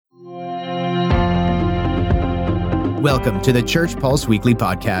Welcome to the Church Pulse Weekly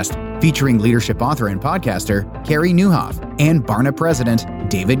Podcast, featuring leadership author and podcaster Carey Nieuwhof and Barna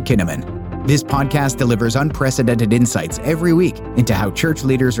President David Kinnaman. This podcast delivers unprecedented insights every week into how church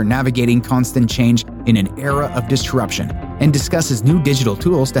leaders are navigating constant change in an era of disruption, and discusses new digital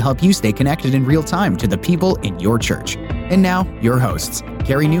tools to help you stay connected in real time to the people in your church. And now, your hosts,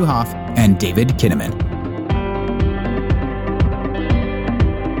 Carey Nieuwhof and David Kinnaman.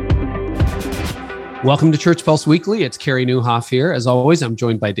 Welcome to Church Pulse Weekly. It's Carey Nieuwhof here. As always, I'm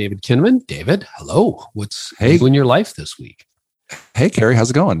joined by David Kinnaman. David, hello. What's in your life this week? Hey, Carey, how's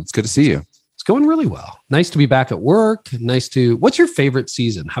it going? It's good to see you. It's going really well. Nice to be back at work. What's your favorite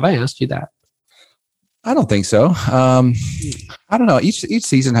season? Have I asked you that? I don't think so. I don't know. Each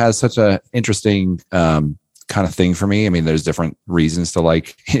season has such a interesting kind of thing for me. I mean, there's different reasons to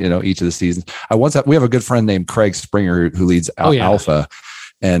like, each of the seasons. We have a good friend named Craig Springer who leads Alpha.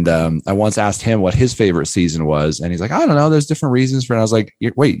 And I once asked him what his favorite season was. And he's like, I don't know. There's different reasons for it. And I was like,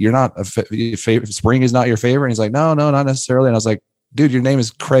 wait, you're not spring is not your favorite? And he's like, no, not necessarily. And I was like, dude, your name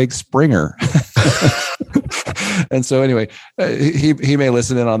is Craig Springer. And so anyway, he may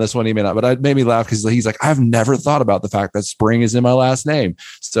listen in on this one, he may not, but it made me laugh because he's like, I've never thought about the fact that spring is in my last name.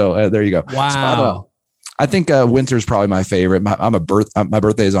 So there you go. Wow. I think winter is probably my favorite. My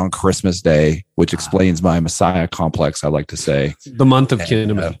birthday is on Christmas Day, which explains my Messiah complex, I like to say. The month of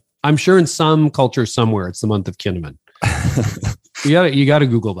Kinnaman. I'm sure in some culture somewhere it's the month of Kinnaman. You got to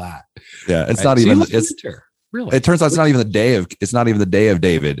Google that. Yeah, it's not even. It's winter. Really? It turns out it's not even the day of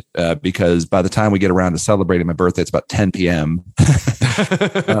David, because by the time we get around to celebrating my birthday, it's about 10 p.m.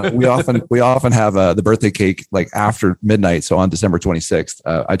 We often have the birthday cake like after midnight. So on December 26th,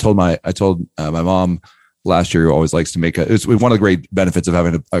 I told my mom last year, who always likes to make it's one of the great benefits of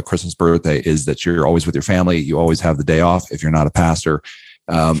having a Christmas birthday is that you're always with your family. You always have the day off if you're not a pastor.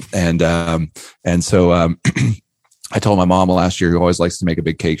 And so I told my mom last year, who always likes to make a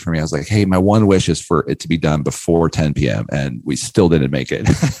big cake for me, I was like, hey, my one wish is for it to be done before 10 p.m. And we still didn't make it.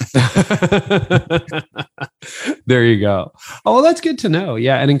 There you go. Oh, well, that's good to know.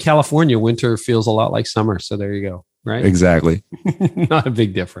 Yeah. And in California, winter feels a lot like summer. So there you go. Right? Exactly. Not a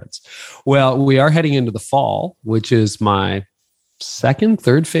big difference. Well, we are heading into the fall, which is my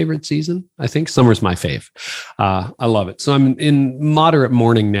third favorite season. I think summer's my fave. I love it. So I'm in moderate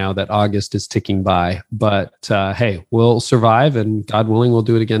mourning now that August is ticking by, but hey, we'll survive, and God willing, we'll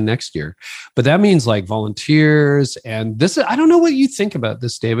do it again next year. But that means like volunteers and this, I don't know what you think about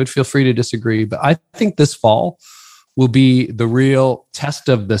this, David. Feel free to disagree, but I think this fall will be the real test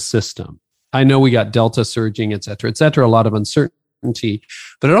of the system. I know we got Delta surging, et cetera, a lot of uncertainty,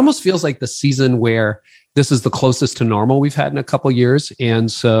 but it almost feels like the season where this is the closest to normal we've had in a couple of years.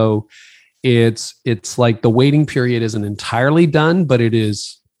 And so it's like the waiting period isn't entirely done, but it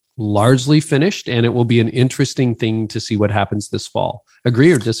is largely finished. And it will be an interesting thing to see what happens this fall.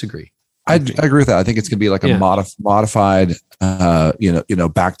 Agree or disagree? I agree with that. I think it's going to be like a modified,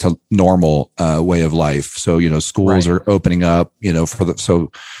 back to normal way of life. So, schools are opening up,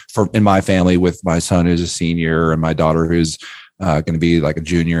 for in my family with my son who's a senior and my daughter who's going to be like a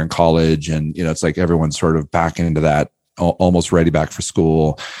junior in college. And, it's like everyone's sort of back into that, almost ready back for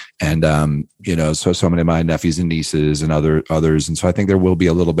school. And, so many of my nephews and nieces and others. And so I think there will be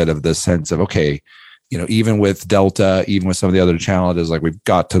a little bit of this sense of, okay, even with Delta, even with some of the other challenges, like we've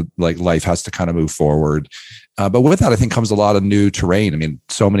got to, like life has to kind of move forward. But with that, I think comes a lot of new terrain. I mean,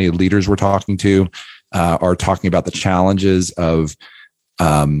 so many leaders we're talking to are talking about the challenges of,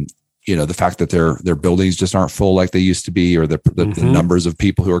 the fact that their buildings just aren't full like they used to be, or the numbers of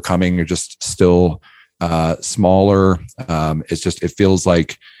people who are coming are just still smaller. It feels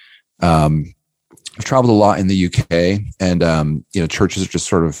like I've traveled a lot in the UK, and churches are just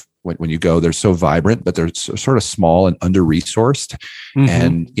sort of, when you go, they're so vibrant, but they're sort of small and under-resourced. Mm-hmm.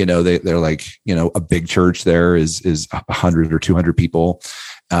 And, they're like, a big church there is 100 or 200 people.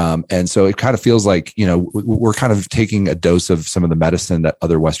 And so it kind of feels like, we're kind of taking a dose of some of the medicine that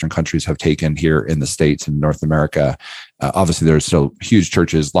other Western countries have taken here in the States and North America. Obviously, there's still huge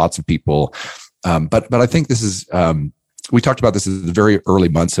churches, lots of people. But I think this is, we talked about this in the very early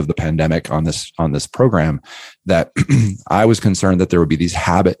months of the pandemic on this program, that I was concerned that there would be these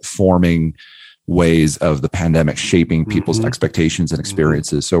habit forming ways of the pandemic shaping people's expectations and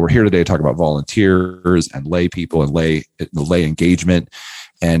experiences. So we're here today to talk about volunteers and lay people and lay engagement.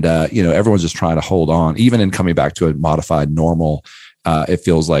 And, everyone's just trying to hold on, even in coming back to a modified normal. It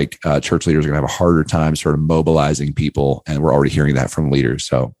feels like church leaders are going to have a harder time sort of mobilizing people. And we're already hearing that from leaders.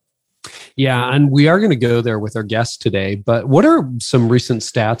 So. Yeah, and we are going to go there with our guests today. But what are some recent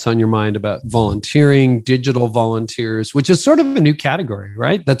stats on your mind about volunteering, digital volunteers, which is sort of a new category,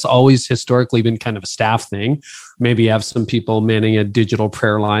 right? That's always historically been kind of a staff thing. Maybe you have some people manning a digital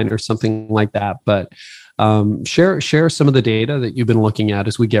prayer line or something like that. But share some of the data that you've been looking at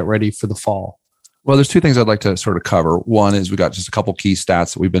as we get ready for the fall. Well, there's two things I'd like to sort of cover. One is we got just a couple key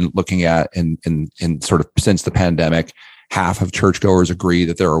stats that we've been looking at in sort of since the pandemic. Half of churchgoers agree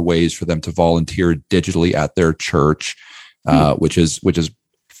that there are ways for them to volunteer digitally at their church, which is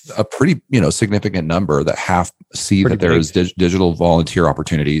a pretty significant number. That half see that there is digital volunteer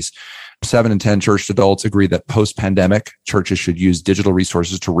opportunities. 7 in 10 church adults agree that post-pandemic churches should use digital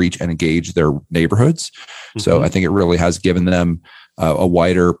resources to reach and engage their neighborhoods. Mm-hmm. So I think it really has given them a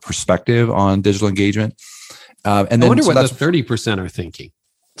wider perspective on digital engagement. And then, I wonder what the 30% are thinking.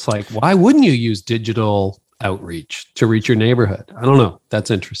 It's like, why wouldn't you use digital outreach to reach your neighborhood? I don't know. That's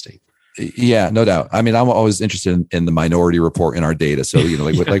interesting. Yeah, no doubt. I mean, I'm always interested in the minority report in our data. So,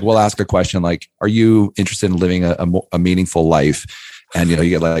 like we'll ask a question like, are you interested in living a meaningful life? And, you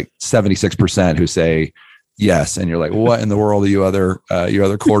get like 76% who say yes. And you're like, what in the world are you other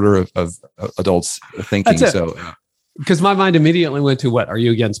quarter of adults thinking? So, because my mind immediately went to what? Are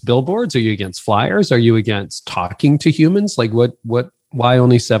you against billboards? Are you against flyers? Are you against talking to humans? Like why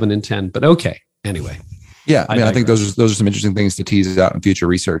only 7 in 10? But okay. Anyway. Yeah, I mean, I think those are some interesting things to tease out in future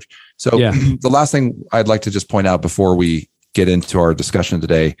research. So the last thing I'd like to just point out before we get into our discussion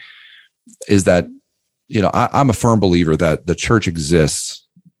today is that, I'm a firm believer that the church exists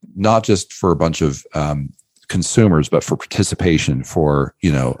not just for a bunch of consumers, but for participation, for,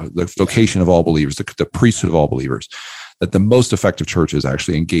 the vocation of all believers, the priesthood of all believers, that the most effective churches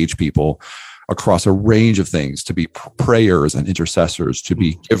actually engage people across a range of things, to be prayers and intercessors, to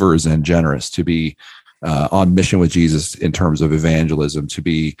be givers and generous, to be on mission with Jesus in terms of evangelism, to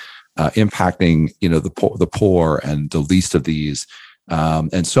be impacting, the poor and the least of these,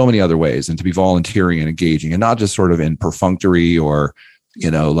 and so many other ways, and to be volunteering and engaging, and not just sort of in perfunctory or,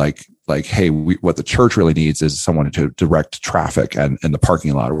 like, hey, what the church really needs is someone to direct traffic and the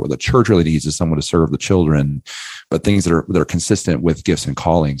parking lot, or what the church really needs is someone to serve the children, but things that are consistent with gifts and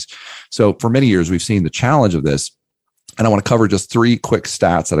callings. So for many years, we've seen the challenge of this. And I want to cover just 3 quick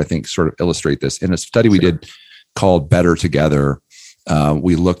stats that I think sort of illustrate this. In a study we did called Better Together,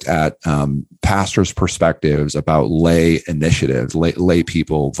 we looked at pastors' perspectives about lay initiatives, lay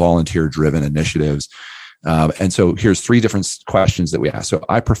people, volunteer-driven initiatives. And so here's 3 different questions that we asked. So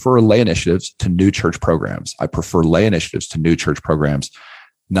I prefer lay initiatives to new church programs. I prefer lay initiatives to new church programs.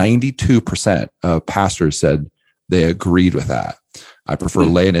 92% of pastors said they agreed with that. I prefer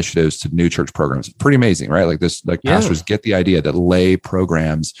lay initiatives to new church programs. Pretty amazing, right? Like this, pastors get the idea that lay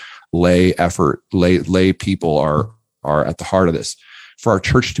programs, lay effort, lay people are at the heart of this. For our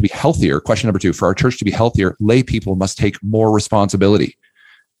church to be healthier, question number 2, for our church to be healthier, lay people must take more responsibility.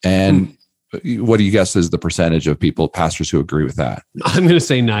 And what do you guess is the percentage of pastors who agree with that? I'm going to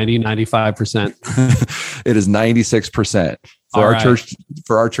say 95%. It is 96%.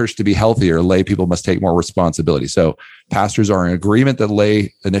 For our church to be healthier, lay people must take more responsibility. So pastors are in agreement that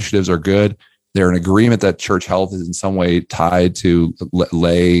lay initiatives are good. They're in agreement that church health is in some way tied to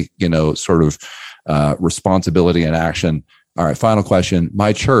lay, responsibility and action. All right, final question.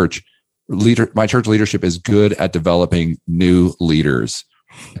 My church leadership is good at developing new leaders.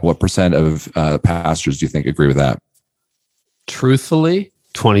 What percent of pastors do you think agree with that? Truthfully,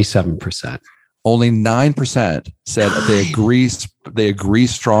 27%. Only 9% said they agree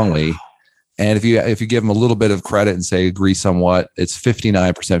strongly. And if you give them a little bit of credit and say agree somewhat, it's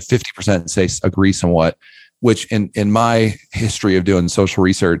 59%. 50% say agree somewhat, which in my history of doing social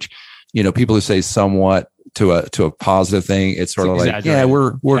research, people who say somewhat to a positive thing, it's sort of like, yeah,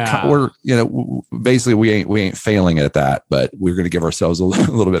 we're basically we ain't failing at that, but we're going to give ourselves a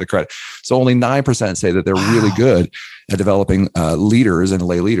little bit of credit. So only 9% say that they're really good at developing leaders and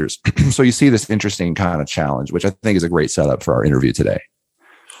lay leaders. So you see this interesting kind of challenge, which I think is a great setup for our interview today.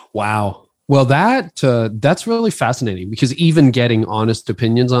 Wow. Well, that's really fascinating, because even getting honest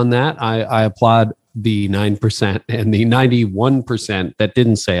opinions on that, I applaud the 9% and the 91% that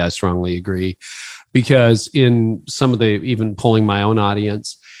didn't say I strongly agree. Because in some of the, even polling my own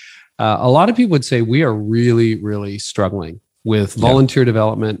audience, a lot of people would say we are really, really struggling with volunteer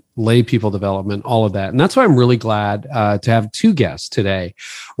development, lay people development, all of that. And that's why I'm really glad to have 2 guests today.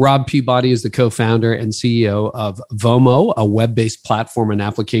 Rob Peabody is the co-founder and CEO of Vomo, a web-based platform and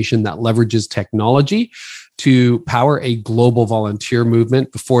application that leverages technology to power a global volunteer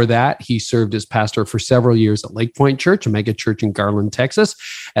movement. Before that, he served as pastor for several years at Lake Point Church, a mega church in Garland, Texas.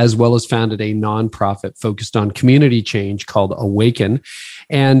 as well as founded a nonprofit focused on community change called Awaken.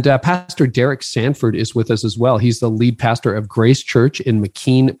 And Pastor Derek Sanford is with us as well. He's the lead pastor of Grace Church in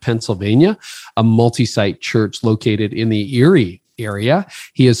McKean, Pennsylvania, a multi-site church located in the Erie area.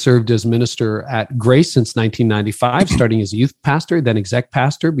 He has served as minister at Grace since 1995, starting as youth pastor, then exec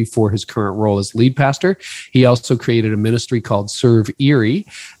pastor before his current role as lead pastor. He also created a ministry called Serve Erie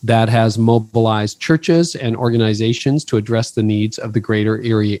that has mobilized churches and organizations to address the needs of the greater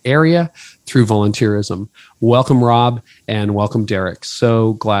Erie area through volunteerism. Welcome, Rob, and welcome, Derek.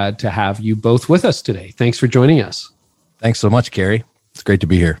 So glad to have you both with us today. Thanks for joining us. Thanks so much, Carey. It's great to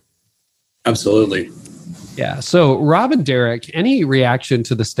be here. Absolutely. Yeah. So, Rob and Derek, any reaction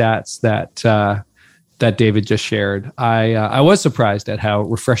to the stats that David just shared? I was surprised at how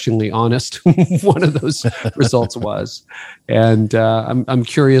refreshingly honest one of those results was, and I'm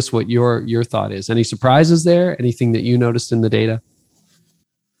curious what your thought is. Any surprises there? Anything that you noticed in the data?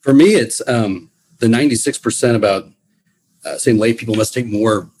 For me, it's the 96% about saying lay people must take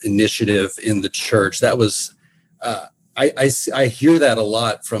more initiative in the church. That was I hear that a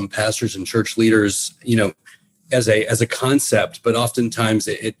lot from pastors and church leaders, as a concept, but oftentimes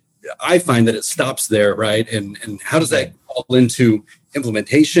I find that it stops there, right? And how does that fall into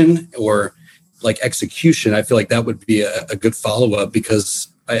implementation or like execution? I feel like that would be a good follow-up, because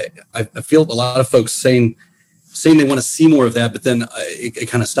I feel a lot of folks saying they want to see more of that, but then it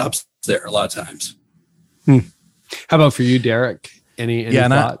kind of stops there a lot of times. How about for you, Derek? Any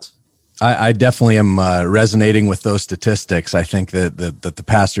thoughts? I definitely am resonating with those statistics. I think that the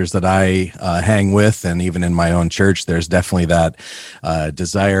pastors that I hang with, and even in my own church, there's definitely that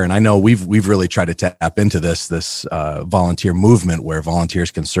desire. And I know we've really tried to tap into this volunteer movement where volunteers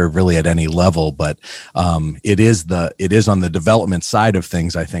can serve really at any level. But it is on the development side of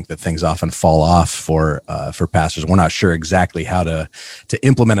things. I think that things often fall off for pastors. We're not sure exactly how to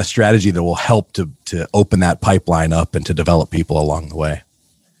implement a strategy that will help to open that pipeline up and to develop people along the way.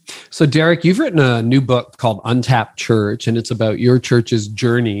 So, Derek, you've written a new book called Untapped Church, and it's about your church's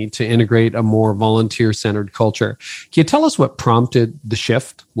journey to integrate a more volunteer-centered culture. Can you tell us what prompted the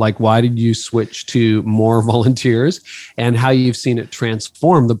shift? Like, why did you switch to more volunteers, and how you've seen it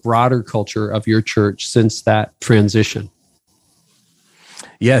transform the broader culture of your church since that transition?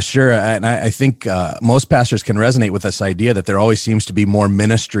 Yeah, sure. And I think most pastors can resonate with this idea that there always seems to be more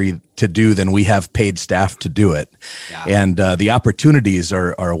ministry to do than we have paid staff to do it. Yeah. And the opportunities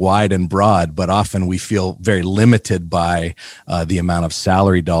are wide and broad, but often we feel very limited by the amount of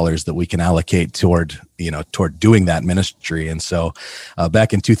salary dollars that we can allocate toward doing that ministry. And so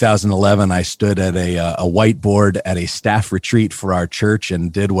back in 2011, I stood at a whiteboard at a staff retreat for our church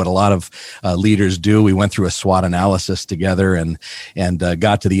and did what a lot of leaders do. We went through a SWOT analysis together and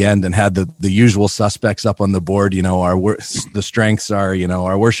got to the end and had the usual suspects up on the board. The strengths are,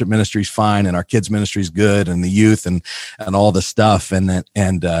 our worship ministry's fine and our kids ministry's good and the youth and all the stuff.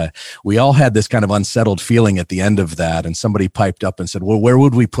 And we all had this kind of unsettled feeling at the end of that. And somebody piped up and said, well, where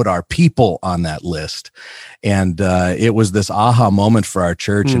would we put our people on that list? And it was this aha moment for our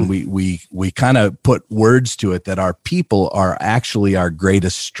church. And we kind of put words to it that our people are actually our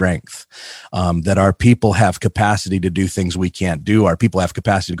greatest strength, that our people have capacity to do things we can't do. Our people have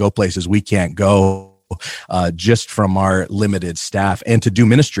capacity to go places we can't go. Just from our limited staff, and to do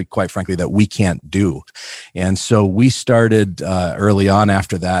ministry, quite frankly, that we can't do. And so we started early on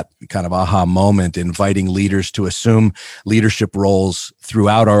after that kind of aha moment, inviting leaders to assume leadership roles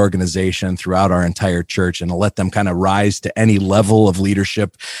throughout our organization, throughout our entire church, and to let them kind of rise to any level of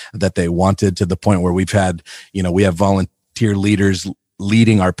leadership that they wanted, to the point where we have volunteer leaders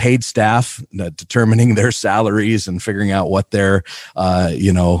leading our paid staff, determining their salaries and figuring out what their,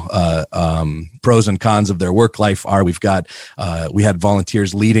 pros and cons of their work life are. We had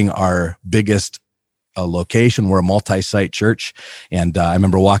volunteers leading our biggest location. We're a multi-site church. And I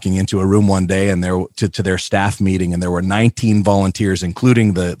remember walking into a room one day and to their staff meeting, and there were 19 volunteers,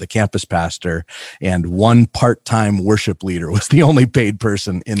 including the campus pastor, and one part-time worship leader was the only paid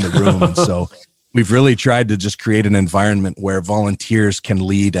person in the room. And so we've really tried to just create an environment where volunteers can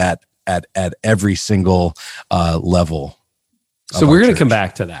lead at every single level. So we're going to come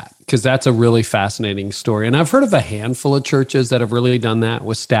back to that, because that's a really fascinating story. And I've heard of a handful of churches that have really done that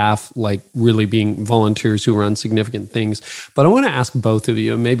with staff, like really being volunteers who run significant things. But I want to ask both of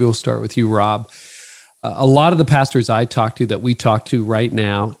you, and maybe we'll start with you, Rob. A lot of the pastors I talk to, that we talk to right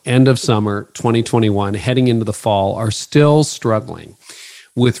now, end of summer 2021, heading into the fall, are still struggling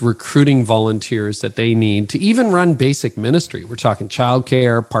with recruiting volunteers that they need to even run basic ministry. We're talking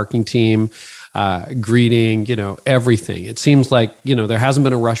childcare, parking team, greeting, everything. It seems like, there hasn't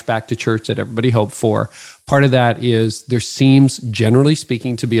been a rush back to church that everybody hoped for. Part of that is there seems, generally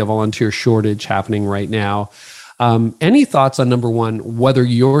speaking, to be a volunteer shortage happening right now. Any thoughts on, number one, whether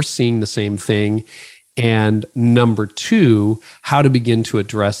you're seeing the same thing? And number two, how to begin to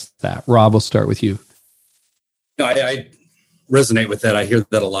address that? Rob, we'll start with you. I resonate with that. I hear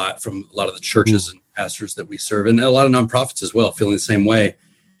that a lot from a lot of the churches and pastors that we serve, and a lot of nonprofits as well, feeling the same way.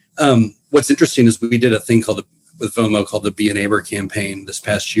 What's interesting is we did a thing with FOMO called the Be a Neighbor campaign this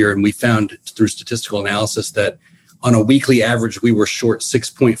past year, and we found through statistical analysis that on a weekly average, we were short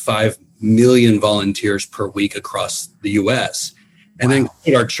 6.5 million volunteers per week across the U.S. And then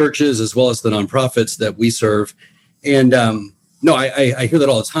our churches as well as the nonprofits that we serve. And I hear that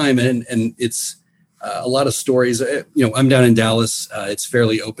all the time, and it's a lot of stories. I'm down in Dallas. It's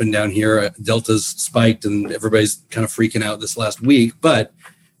fairly open down here. Delta's spiked, and everybody's kind of freaking out this last week. But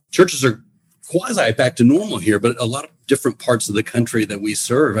churches are quasi back to normal here. But a lot of different parts of the country that we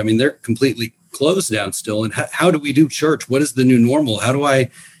serve, I mean, they're completely closed down still. And how do we do church? What is the new normal? How do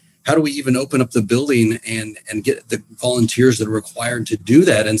we even open up the building and get the volunteers that are required to do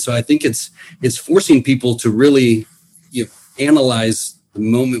that? And so I think it's forcing people to really analyze the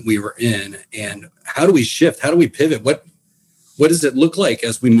moment we were in, and how do we shift? How do we pivot? What does it look like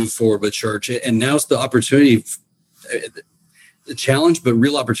as we move forward with church? And now's the opportunity, the challenge, but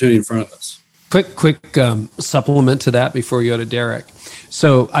real opportunity in front of us. Quick supplement to that before we go to Derek.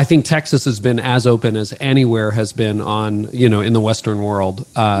 So I think Texas has been as open as anywhere has been on, in the Western world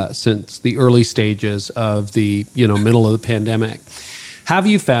since the early stages of the, middle of the pandemic. Have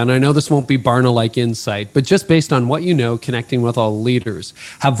you found, I know this won't be Barna-like insight, but just based on what connecting with all the leaders,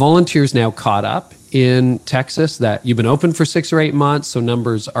 have volunteers now caught up in Texas that you've been open for 6 or 8 months, so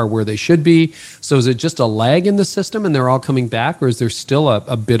numbers are where they should be? So is it just a lag in the system and they're all coming back, or is there still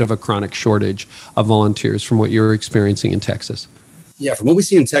a bit of a chronic shortage of volunteers from what you're experiencing in Texas? Yeah, from what we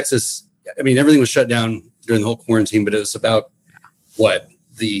see in Texas, I mean, everything was shut down during the whole quarantine, but it was about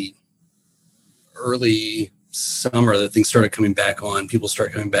the early summer that things started coming back on. People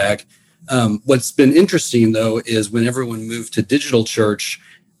started coming back. What's been interesting, though, is when everyone moved to digital church,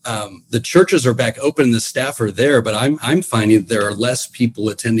 the churches are back open, the staff are there, but I'm finding there are less people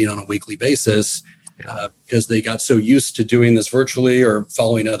attending on a weekly basis because they got so used to doing this virtually or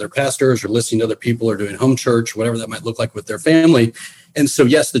following other pastors or listening to other people or doing home church, whatever that might look like with their family. And so,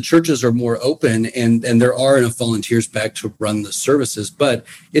 yes, the churches are more open and there are enough volunteers back to run the services, but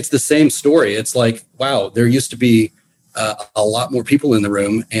it's the same story. It's like, wow, there used to be a lot more people in the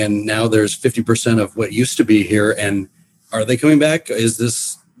room, and now there's 50% of what used to be here. And are they coming back? Is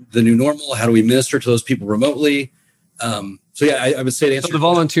this the new normal? How do we minister to those people remotely? I would say to answer. So the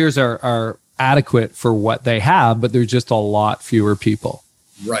volunteers are adequate for what they have, but there's just a lot fewer people.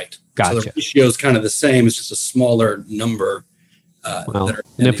 Right. Gotcha. So the ratio is kind of the same. It's just a smaller number.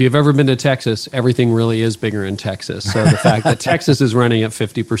 And if you've ever been to Texas, everything really is bigger in Texas. So the fact that Texas is running at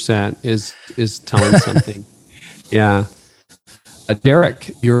 50% is telling something. Yeah.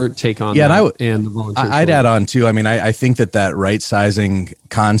 Derek, your take on that and the volunteer. I'd add on too. I mean, I think that right sizing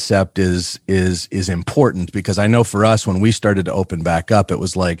concept is important, because I know for us, when we started to open back up, it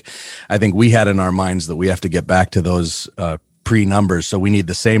was like, I think we had in our minds that we have to get back to those pre-numbers. So we need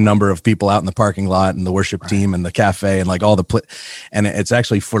the same number of people out in the parking lot and the worship team and the cafe and like all the and it's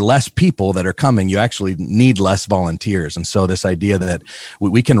actually for less people that are coming, you actually need less volunteers. And so this idea that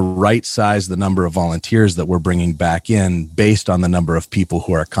we can right size the number of volunteers that we're bringing back in based on the number of people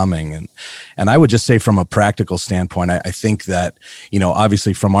who are coming. And I would just say, from a practical standpoint, I think that,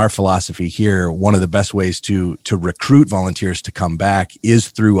 obviously from our philosophy here, one of the best ways to recruit volunteers to come back is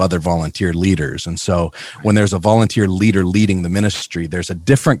through other volunteer leaders. And so when there's a volunteer leader leading the ministry, there's a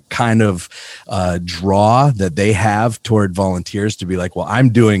different kind of draw that they have toward volunteers to be like, well, I'm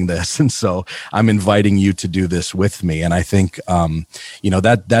doing this, and so I'm inviting you to do this with me. And I think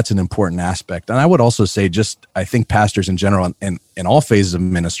that's an important aspect. And I would also say, I think pastors in general and in all phases of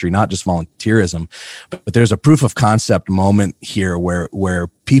ministry, not just volunteerism, but there's a proof of concept moment here where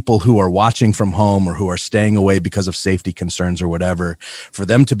people who are watching from home or who are staying away because of safety concerns or whatever, for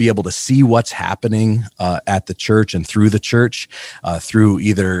them to be able to see what's happening at the church and through the church, through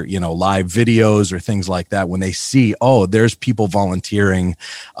either, live videos or things like that, when they see, oh, there's people volunteering,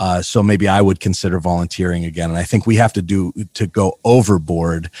 so maybe I would consider volunteering again. And I think we have to go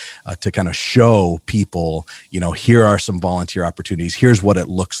overboard to kind of show people, here are some volunteer opportunities. Here's what it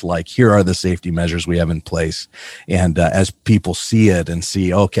looks like. Here are the safety measures we have in place. And as people see it and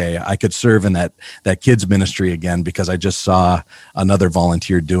see, okay, I could serve in that kids ministry again because I just saw another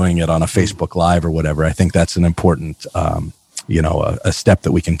volunteer doing it on a Facebook Live or whatever. I think that's an important, a step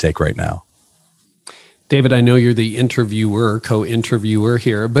that we can take right now. David, I know you're the co-interviewer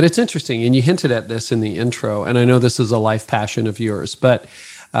here, but it's interesting, and you hinted at this in the intro, and I know this is a life passion of yours, but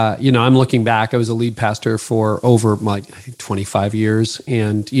I'm looking back. I was a lead pastor for over I think 25 years,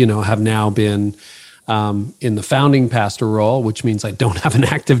 and have now been in the founding pastor role, which means I don't have an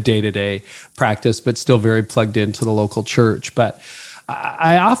active day-to-day practice, but still very plugged into the local church. But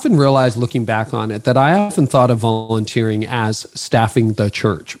I often realize, looking back on it, that I often thought of volunteering as staffing the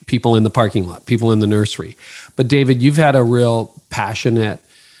church, people in the parking lot, people in the nursery. But David, you've had a real passionate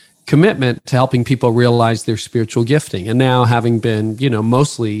commitment to helping people realize their spiritual gifting. And now, having been,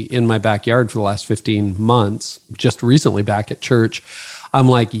 mostly in my backyard for the last 15 months, just recently back at church, I'm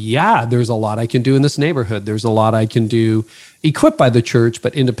like, yeah, there's a lot I can do in this neighborhood. There's a lot I can do equipped by the church,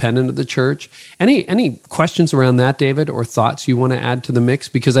 but independent of the church. Any questions around that, David, or thoughts you want to add to the mix?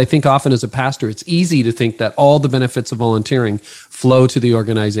 Because I think often as a pastor, it's easy to think that all the benefits of volunteering flow to the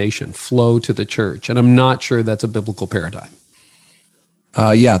organization, flow to the church. And I'm not sure that's a biblical paradigm.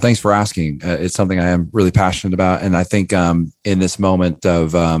 Yeah, thanks for asking. It's something I am really passionate about. And I think in this moment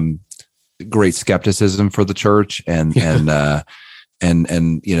of great skepticism for the church and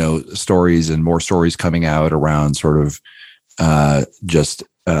stories and more stories coming out around sort of the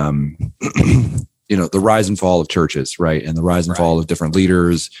rise and fall of churches, right? And the rise and fall of different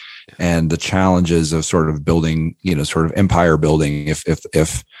leaders and the challenges of sort of building, sort of empire building,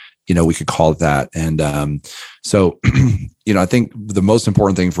 if we could call it that. And so I think the most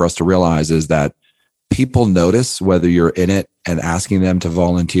important thing for us to realize is that people notice whether you're in it and asking them to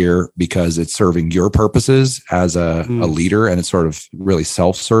volunteer because it's serving your purposes as a leader, and it's sort of really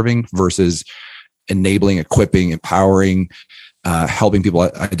self-serving versus enabling, equipping, empowering, helping people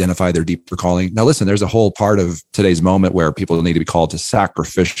identify their deeper calling. Now, listen, there's a whole part of today's moment where people need to be called to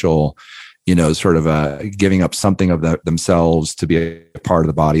sacrificial, sort of giving up something of themselves to be a part of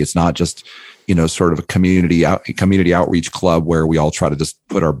the body. It's not just, sort of a community outreach club where we all try to just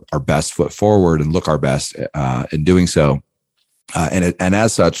put our best foot forward and look our best in doing so. And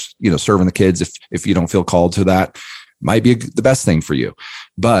as such, serving the kids, if you don't feel called to that, might be the best thing for you.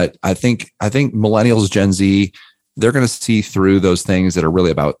 But I think millennials, Gen Z, they're going to see through those things that are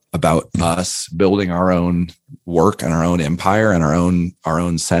really about us building our own work and our own empire and our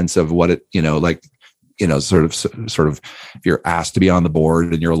own sense of what it, sort of, if you're asked to be on the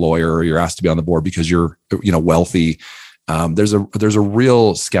board and you're a lawyer, or you're asked to be on the board because you're, wealthy. There's a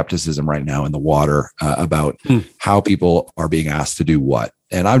real skepticism right now in the water about how people are being asked to do what.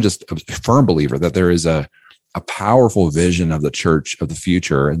 And I'm just a firm believer that there is a powerful vision of the church of the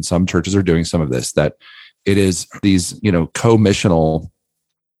future. And some churches are doing some of this, that it is these, co-missional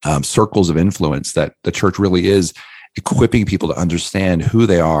circles of influence that the church really is equipping people to understand who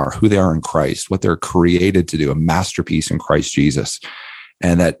they are in Christ, what they're created to do, a masterpiece in Christ Jesus.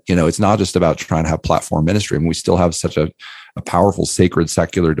 And that, it's not just about trying to have platform ministry. I mean, we still have such a powerful sacred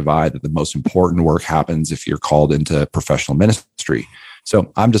secular divide that the most important work happens if you're called into professional ministry.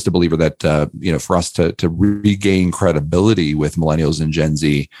 So I'm just a believer that, for us to regain credibility with millennials and Gen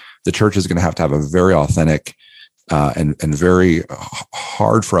Z, the church is going to have a very authentic and very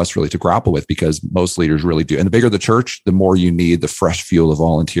hard for us really to grapple with, because most leaders really do. And the bigger the church, the more you need the fresh fuel of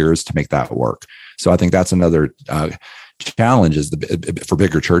volunteers to make that work. So I think that's another challenge is for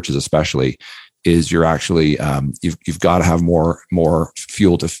bigger churches, especially, is you're actually you've got to have more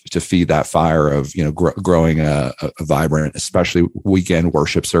fuel to feed that fire of growing a vibrant, especially weekend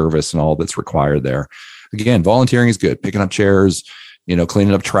worship service and all that's required there. Again, volunteering is good. Picking up chairs,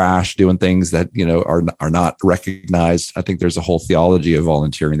 cleaning up trash, doing things that are not recognized. I think there's a whole theology of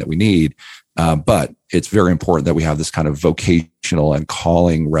volunteering that we need, but it's very important that we have this kind of vocational and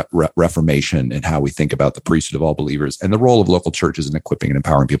calling reformation in how we think about the priesthood of all believers and the role of local churches in equipping and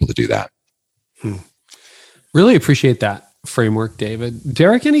empowering people to do that. Really appreciate that framework, David.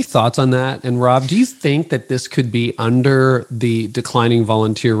 Derek, any thoughts on that? And Rob, do you think that this could be under the declining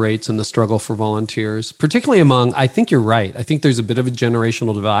volunteer rates and the struggle for volunteers, particularly among, I think you're right. I think there's a bit of a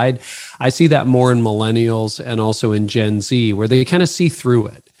generational divide. I see that more in millennials and also in Gen Z, where they kind of see through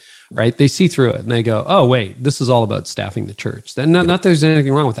it, right? They see through it and they go, oh, wait, this is all about staffing the church. Then not that there's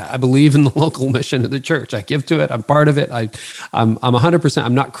anything wrong with that. I believe in the local mission of the church. I give to it. I'm part of it. I'm 100%.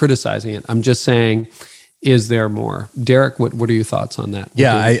 I'm not criticizing it. I'm just saying, is there more? Derek, what are your thoughts on that?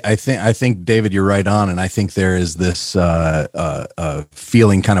 Yeah, I think David, you're right on, and I think there is this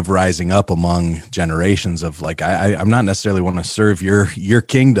feeling kind of rising up among generations of like, I'm not necessarily want to serve your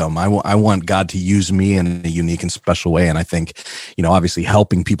kingdom. I want God to use me in a unique and special way, and I think obviously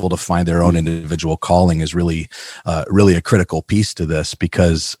helping people to find their own individual calling is really a critical piece to this,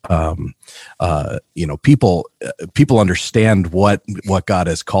 because people understand what God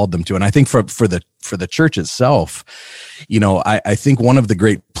has called them to. And I think for the church itself, I think one of the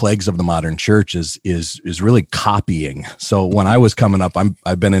great plagues of the modern church is really copying. So when I was coming up,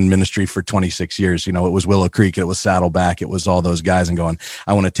 I've been in ministry for 26 years. It was Willow Creek, it was Saddleback, it was all those guys, and going,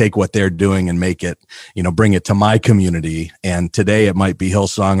 I want to take what they're doing and make it, bring it to my community. And today it might be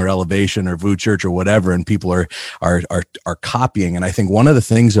Hillsong or Elevation or VOUS Church or whatever, and people are copying. And I think one of the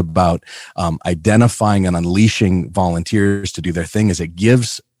things about identifying and unleashing volunteers to do their thing is it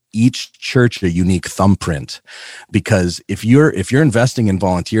gives each church a unique thumbprint, because if you're investing in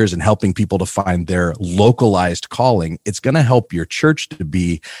volunteers and helping people to find their localized calling, it's going to help your church to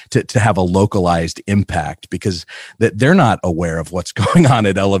have a localized impact, because they're not aware of what's going on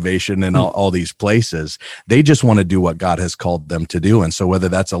at Elevation and all these places. They just want to do what God has called them to do. And so whether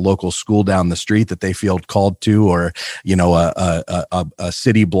that's a local school down the street that they feel called to, or a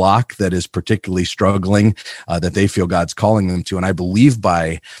city block that is particularly struggling, that they feel God's calling them to. And I believe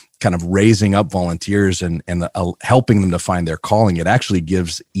by kind of raising up volunteers and helping them to find their calling, it actually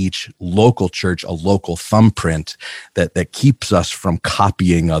gives each local church a local thumbprint that keeps us from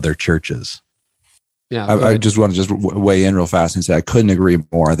copying other churches. Yeah, I just want to weigh in real fast and say I couldn't agree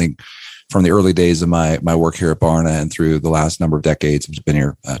more. I think from the early days of my work here at Barna and through the last number of decades, I've been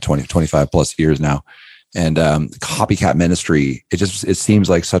here 25 plus years now, and copycat ministry, it seems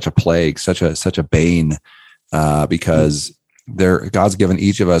like such a plague, such a bane, because God's given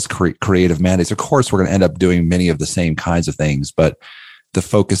each of us creative mandates. Of course, we're going to end up doing many of the same kinds of things, but the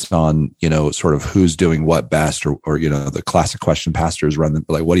focus on, sort of who's doing what best, or the classic question pastors run,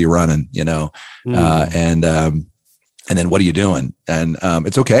 like, what are you running, and then what are you doing? And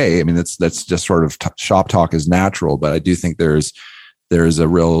it's okay. I mean, that's just sort of shop talk is natural, but I do think there's a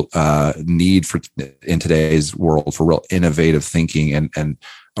real need in today's world for real innovative thinking and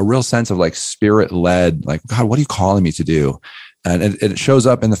a real sense of like spirit-led, like, God, what are you calling me to do? And it shows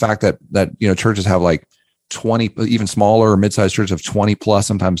up in the fact that churches have like 20, even smaller or mid-sized churches have 20 plus,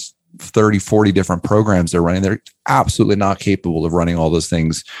 sometimes 30, 40 different programs they're running. They're absolutely not capable of running all those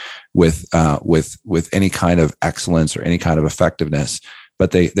things with any kind of excellence or any kind of effectiveness.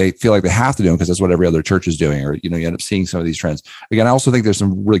 But they feel like they have to do them because that's what every other church is doing, or, you end up seeing some of these trends. Again, I also think there's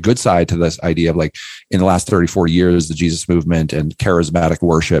some really good side to this idea of, like, in the last 30, 40 years, the Jesus movement and charismatic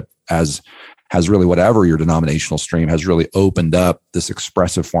worship has really, whatever your denominational stream, has really opened up this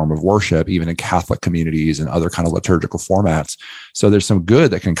expressive form of worship, even in Catholic communities and other kind of liturgical formats. So there's some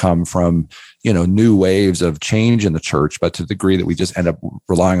good that can come from, new waves of change in the church, but to the degree that we just end up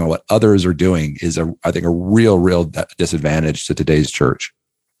relying on what others are doing is, I think, a real disadvantage to today's church.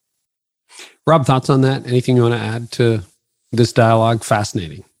 Rob, thoughts on that? Anything you want to add to this dialogue?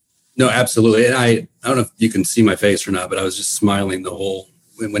 Fascinating. No, absolutely. And I don't know if you can see my face or not, but I was just smiling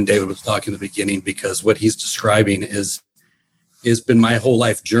when David was talking in the beginning, because what he's describing has been my whole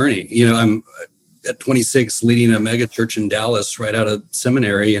life journey. I'm at 26 leading a mega church in Dallas right out of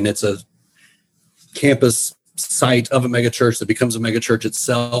seminary, and it's a campus site of a mega church that becomes a mega church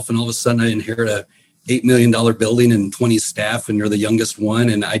itself. And all of a sudden I inherit a $8 million building and 20 staff, and you're the youngest one.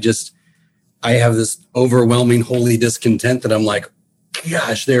 And I have this overwhelming holy discontent that I'm like,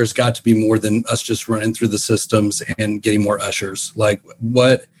 gosh, there's got to be more than us just running through the systems and getting more ushers. Like,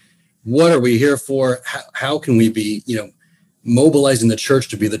 what are we here for? How can we be, mobilizing the church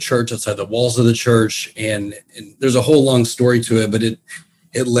to be the church outside the walls of the church? And there's a whole long story to it, but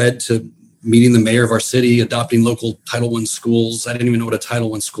it led to meeting the mayor of our city, adopting local Title I schools. I didn't even know what a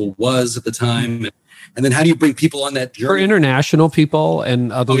Title I school was at the time. And then how do you bring people on that journey? For international people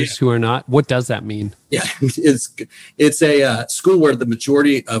and others who are not, what does that mean? Yeah, it's a school where the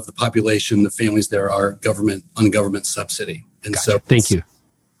majority of the population, the families there, are on government subsidy. And gotcha. So thank you.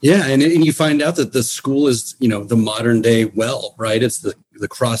 Yeah, and you find out that the school is, the modern day well, right? It's the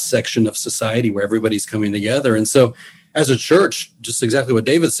cross section of society where everybody's coming together. And so as a church, just exactly what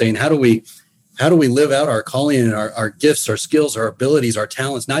David's saying, how do we live out our calling and our gifts, our skills, our abilities, our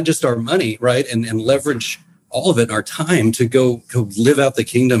talents, not just our money, right? And leverage all of it in our time to go live out the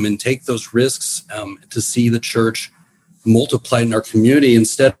kingdom and take those risks to see the church multiplied in our community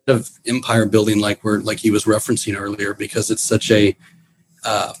instead of empire building like he was referencing earlier, because it's such a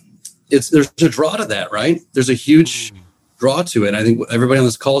there's a draw to that, right? There's a huge draw to it. I think everybody on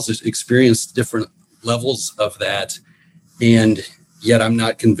this call has experienced different levels of that. And yet I'm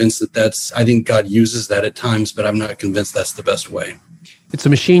not convinced I think God uses that at times, but I'm not convinced that's the best way. It's a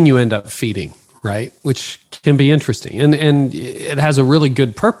machine you end up feeding, right? Which can be interesting. And it has a really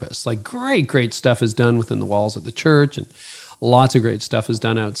good purpose. Like, great stuff is done within the walls of the church, and lots of great stuff is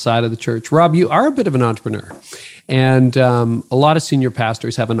done outside of the church. Rob, you are a bit of an entrepreneur. And a lot of senior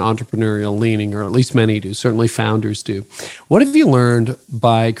pastors have an entrepreneurial leaning, or at least many do, certainly founders do. What have you learned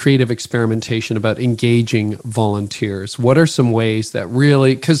by creative experimentation about engaging volunteers? What are some ways that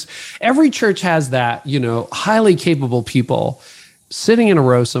really, because every church has that, highly capable people sitting in a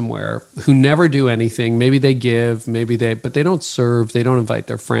row somewhere who never do anything. Maybe they give, but they don't serve, they don't invite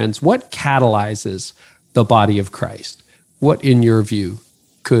their friends. What catalyzes the body of Christ? What, in your view,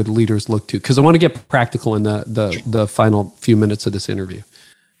 could leaders look to? Because I want to get practical in the final few minutes of this interview.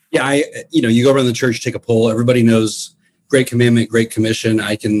 Yeah, you go around the church, take a poll. Everybody knows Great Commandment, Great Commission.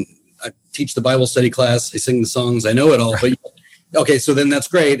 I teach the Bible study class. I sing the songs. I know it all. But okay, so then that's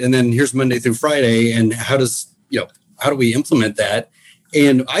great. And then here's Monday through Friday. And how do we implement that?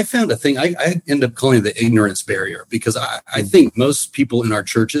 And I found a thing. I end up calling it the ignorance barrier, because I think most people in our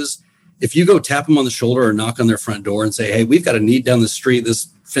churches, if you go tap them on the shoulder or knock on their front door and say, hey, we've got a need down the street, this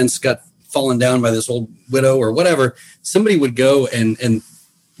fence got fallen down by this old widow or whatever, somebody would go and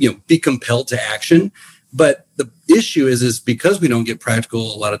be compelled to action. But the issue is because we don't get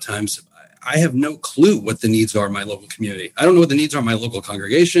practical a lot of times, I have no clue what the needs are in my local community. I don't know what the needs are in my local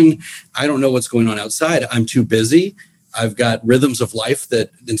congregation. I don't know what's going on outside. I'm too busy. I've got rhythms of life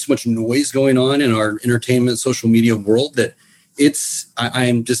and so much noise going on in our entertainment, social media world that I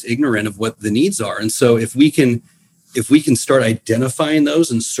am just ignorant of what the needs are. And so if we can start identifying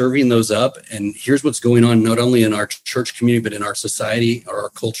those and serving those up, and here's what's going on, not only in our church community, but in our society or our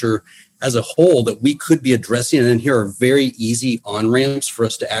culture as a whole, that we could be addressing. And then here are very easy on-ramps for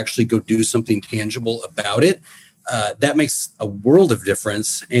us to actually go do something tangible about it. That makes a world of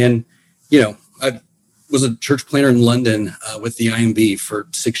difference. And, I was a church planner in London with the IMB for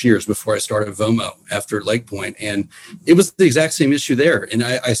 6 years before I started VOMO after Lake Point. And it was the exact same issue there. And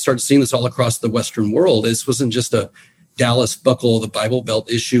I started seeing this all across the Western world. This wasn't just a Dallas buckle, the Bible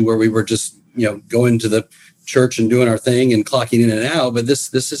Belt issue where we were just, going to the church and doing our thing and clocking in and out. But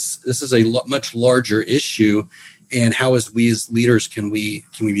this is a much larger issue. And how, as we as leaders, can we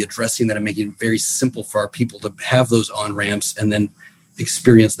be addressing that and making it very simple for our people to have those on-ramps and then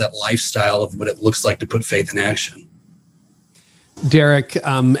experience that lifestyle of what it looks like to put faith in action? Derek,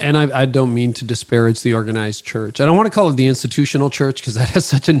 and I don't mean to disparage the organized church. I don't want to call it the institutional church because that has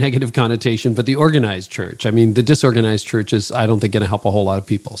such a negative connotation, but the organized church. I mean, the disorganized church is, I don't think, going to help a whole lot of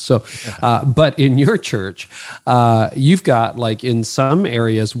people. So, but in your church, you've got, like, in some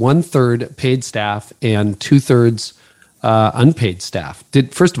areas, 1/3 paid staff and 2/3 unpaid staff.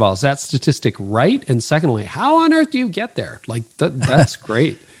 First of all, is that statistic right? And secondly, how on earth do you get there? Like, that's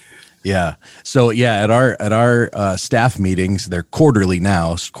great. Yeah. So at our staff meetings, they're quarterly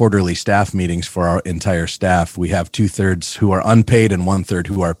now, quarterly staff meetings for our entire staff. We have 2/3 who are unpaid and 1/3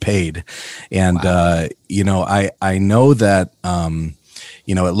 who are paid. And, wow. I know that,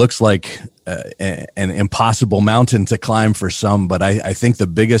 it looks like an impossible mountain to climb for some, but I think the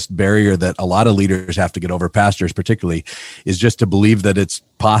biggest barrier that a lot of leaders have to get over, pastors particularly, is just to believe that it's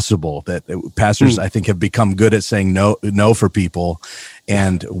possible. That pastors, I think, have become good at saying no for people.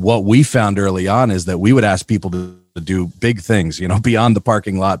 And what we found early on is that we would ask people to do big things, beyond the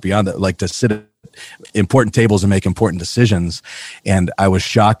parking lot, to sit at important tables and make important decisions. And I was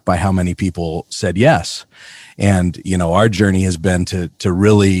shocked by how many people said yes. And, our journey has been to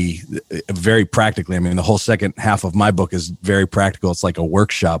really very practically, I mean, the whole second half of my book is very practical. It's like a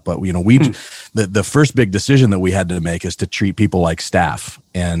workshop, but the first big decision that we had to make is to treat people like staff.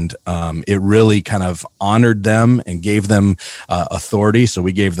 And it really kind of honored them and gave them authority. So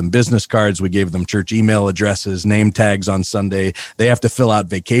we gave them business cards. We gave them church email addresses, name tags on Sunday. They have to fill out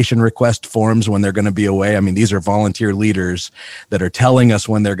vacation request forms when they're going to be away. I mean, these are volunteer leaders that are telling us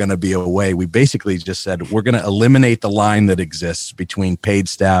when they're going to be away. We basically just said, we're going to eliminate the line that exists between paid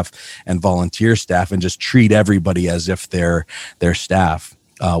staff and volunteer staff and just treat everybody as if they're their staff.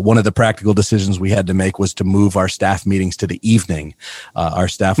 One of the practical decisions we had to make was to move our staff meetings to the evening. Our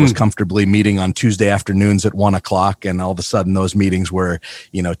staff was comfortably meeting on Tuesday afternoons at 1:00, and all of a sudden those meetings were,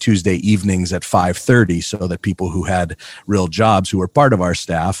 Tuesday evenings at 5:30, so that people who had real jobs, who were part of our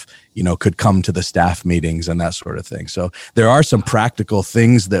staff, could come to the staff meetings and that sort of thing. So there are some practical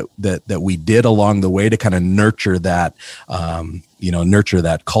things that we did along the way to kind of nurture that, nurture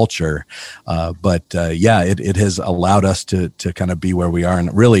that culture. It has allowed us to kind of be where we are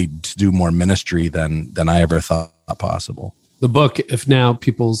and really to do more ministry than I ever thought possible. The book, if now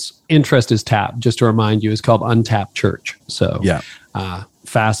people's interest is tapped, just to remind you, is called Untapped Church. So yeah.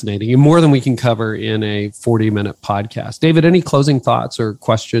 Fascinating, and more than we can cover in a 40-minute podcast. David, any closing thoughts or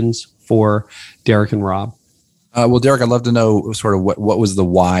questions for Derek and Rob? Well, Derek, I'd love to know sort of what was the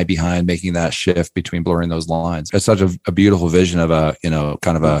why behind making that shift between blurring those lines. It's such a beautiful vision of a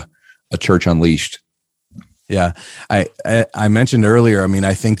church unleashed. Yeah. I mentioned earlier, I mean,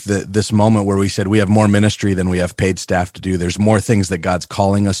 I think that this moment where we said we have more ministry than we have paid staff to do, there's more things that God's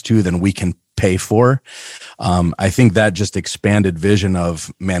calling us to than we can pay for. I think that just expanded vision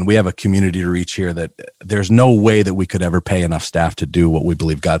of, man, we have a community to reach here that there's no way that we could ever pay enough staff to do what we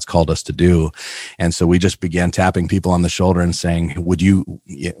believe God's called us to do. And so we just began tapping people on the shoulder and saying, would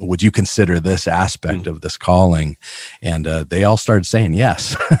you consider this aspect of this calling? And they all started saying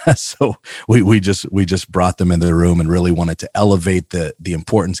yes. So we just brought them into the room and really wanted to elevate the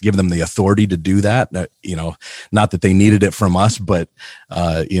importance, give them the authority to do that. Not that they needed it from us, but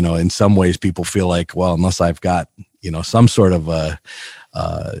in some ways people feel like, well, unless I've got, some sort of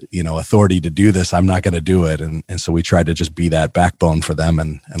authority to do this, I'm not going to do it. And so we tried to just be that backbone for them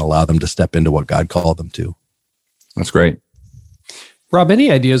and allow them to step into what God called them to. That's great. Rob,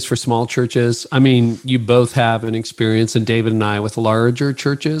 any ideas for small churches? I mean, you both have an experience, and David and I, with larger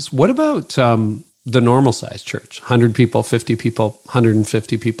churches. What about the normal size church? 100 people, 50 people,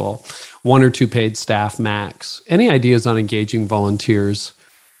 150 people, 1 or 2 paid staff max. Any ideas on engaging volunteers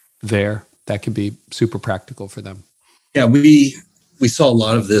there that could be super practical for them? Yeah, we saw a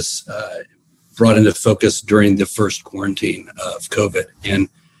lot of this brought into focus during the first quarantine of COVID. And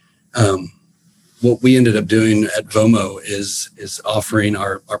what we ended up doing at VOMO is offering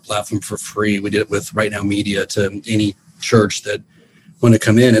our platform for free. We did it with Right Now Media to any church that want to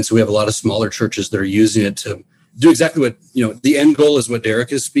come in. And so we have a lot of smaller churches that are using it to do exactly what, the end goal is what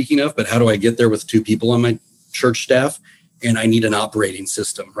Derek is speaking of, but how do I get there with 2 people on my church staff? And I need an operating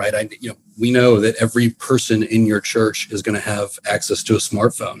system, right? We know that every person in your church is going to have access to a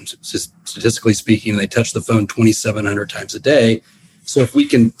smartphone. Just statistically speaking, they touch the phone 2,700 times a day. So if we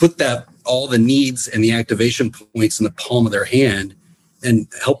can put all the needs and the activation points in the palm of their hand and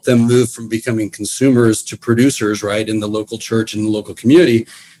help them move from becoming consumers to producers, right, in the local church and the local community,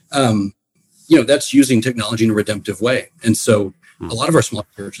 that's using technology in a redemptive way. And so a lot of our small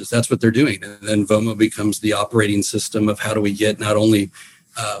churches, that's what they're doing. And then VOMO becomes the operating system of how do we get not only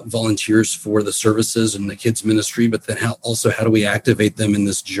volunteers for the services and the kids ministry, but then how do we activate them in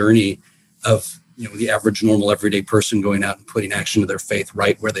this journey of, the average, normal, everyday person going out and putting action to their faith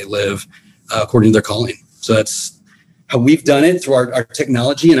right where they live, according to their calling. So that's how we've done it through our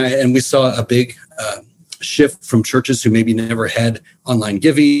technology. And we saw a big shift from churches who maybe never had online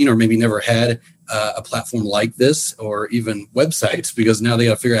giving or maybe never had a platform like this or even websites, because now they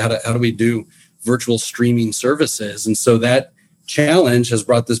got to figure out how do we do virtual streaming services. And so that challenge has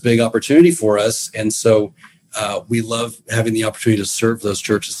brought this big opportunity for us. And so we love having the opportunity to serve those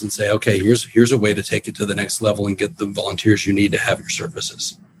churches and say, okay, here's a way to take it to the next level and get the volunteers you need to have your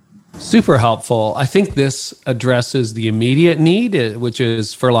services. Super helpful. I think this addresses the immediate need, which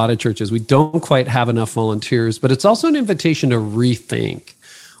is for a lot of churches, we don't quite have enough volunteers, but it's also an invitation to rethink.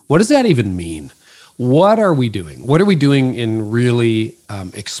 What does that even mean? What are we doing? What are we doing in really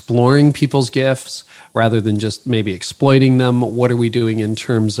exploring people's gifts rather than just maybe exploiting them? What are we doing in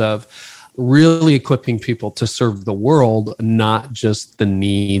terms of really equipping people to serve the world, not just the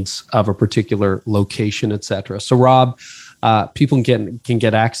needs of a particular location, et cetera? So Rob, people can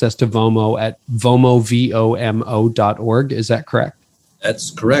get access to VOMO at vomo.org. Is that correct?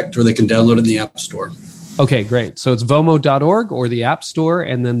 That's correct. Or they can download it in the App Store. Okay, great. So it's vomo.org or the App Store.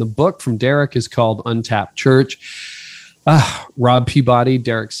 And then the book from Derek is called Untapped Church. Rob Peabody,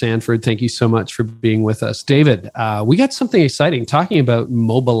 Derek Sanford, thank you so much for being with us. David, we got something exciting talking about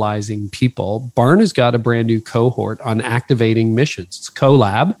mobilizing people. Barna's got a brand new cohort on activating missions. It's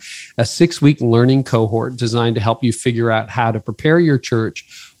CoLab, a 6-week learning cohort designed to help you figure out how to prepare your church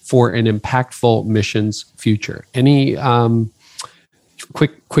for an impactful missions future. Any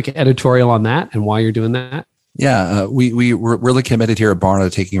quick editorial on that and why you're doing that? Yeah, we're really committed here at Barna to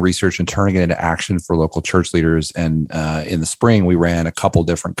taking research and turning it into action for local church leaders. And in the spring, we ran a couple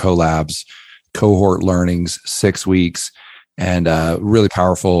different collabs, cohort learnings, 6 weeks, and really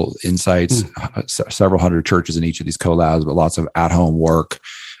powerful insights. Several hundred churches in each of these collabs, but lots of at-home work,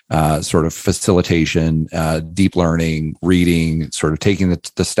 sort of facilitation, deep learning, reading, sort of taking the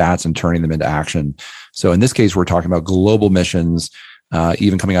stats and turning them into action. So in this case, we're talking about global missions.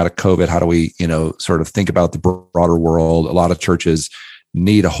 Even coming out of COVID, how do we, sort of think about the broader world? A lot of churches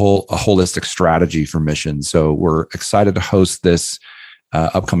need a holistic strategy for missions. So we're excited to host this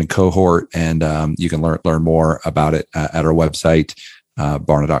upcoming cohort, and you can learn more about it at our website,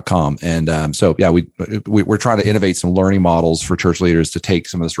 barna.com. And so, yeah, we're trying to innovate some learning models for church leaders to take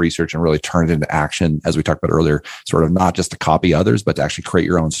some of this research and really turn it into action, as we talked about earlier, sort of not just to copy others, but to actually create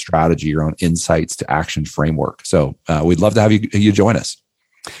your own strategy, your own insights to action framework. So we'd love to have you join us.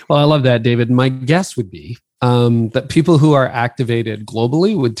 Well, I love that, David. My guess would be that people who are activated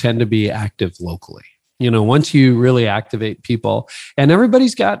globally would tend to be active locally. Once you really activate people, and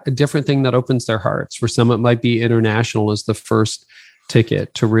everybody's got a different thing that opens their hearts. For some, it might be international as the first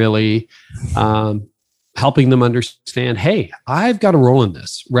ticket to really helping them understand, hey, I've got a role in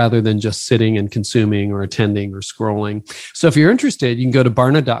this, rather than just sitting and consuming or attending or scrolling. So if you're interested, you can go to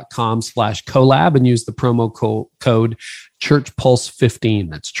barna.com/collab and use the promo code ChurchPulse15.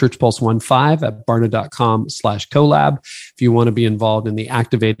 That's ChurchPulse15 at barna.com/collab if you want to be involved in the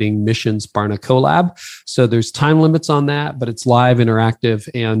Activating Missions Barna Collab. So there's time limits on that, but it's live, interactive,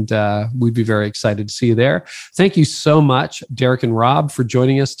 and we'd be very excited to see you there. Thank you so much, Derek and Rob, for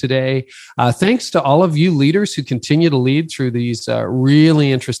joining us today. Thanks to all of you leaders who continue to lead through these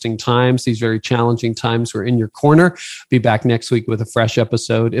really interesting times, these very challenging times. We're in your corner. Be back next week with a fresh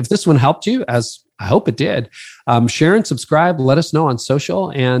episode. If this one helped you, as I hope it did, share and subscribe. Let us know on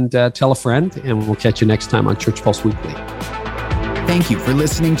social, and tell a friend, and we'll catch you next time on Church Pulse Weekly. Thank you for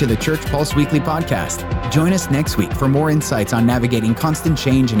listening to the Church Pulse Weekly podcast. Join us next week for more insights on navigating constant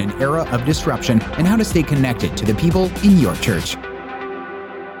change in an era of disruption and how to stay connected to the people in your church.